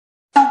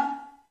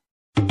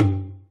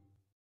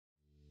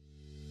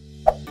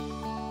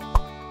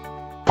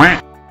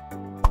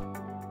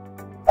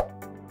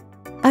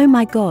Oh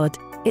my god,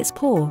 it's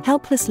poor,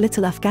 helpless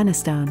little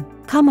Afghanistan.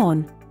 Come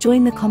on,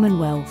 join the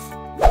Commonwealth.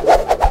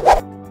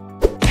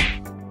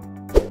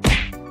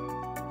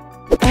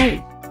 Oh.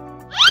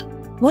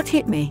 What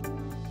hit me?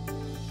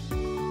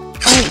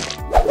 Oh.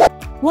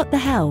 What the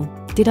hell?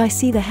 Did I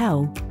see the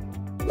hell?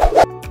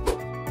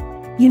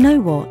 You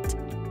know what?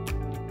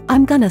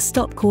 I'm gonna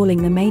stop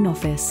calling the main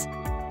office.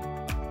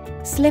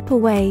 Slip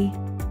away.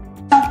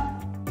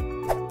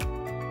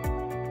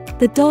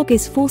 The dog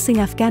is forcing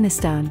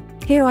Afghanistan.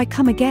 Here I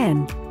come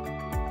again.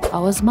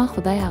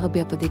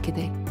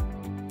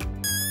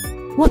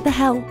 What the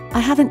hell? I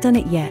haven't done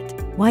it yet.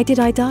 Why did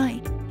I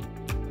die?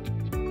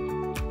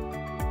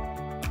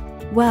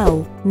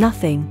 Well,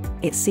 nothing,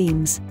 it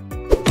seems.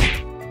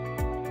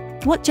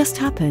 What just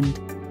happened?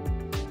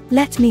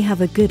 Let me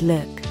have a good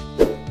look.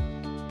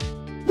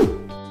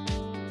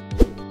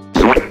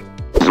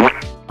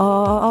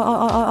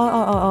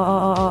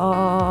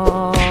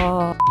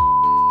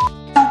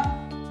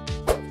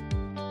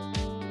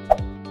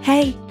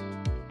 Hey!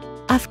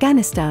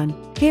 Afghanistan,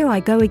 here I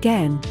go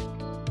again.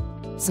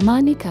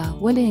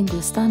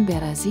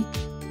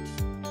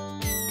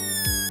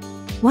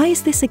 Why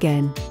is this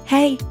again?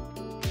 Hey!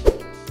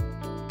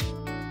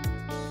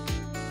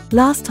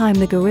 Last time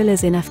the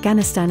guerrillas in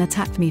Afghanistan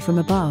attacked me from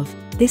above,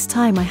 this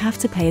time I have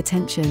to pay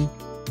attention.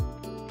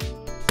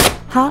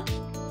 Huh?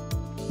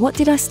 What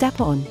did I step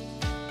on?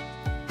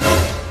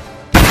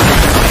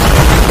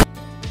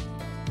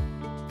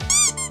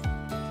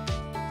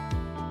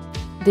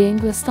 د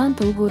انګلستان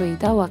په وګورئ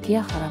دا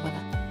واقعیا خرابه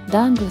ده.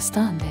 دا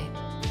انګلستان دی.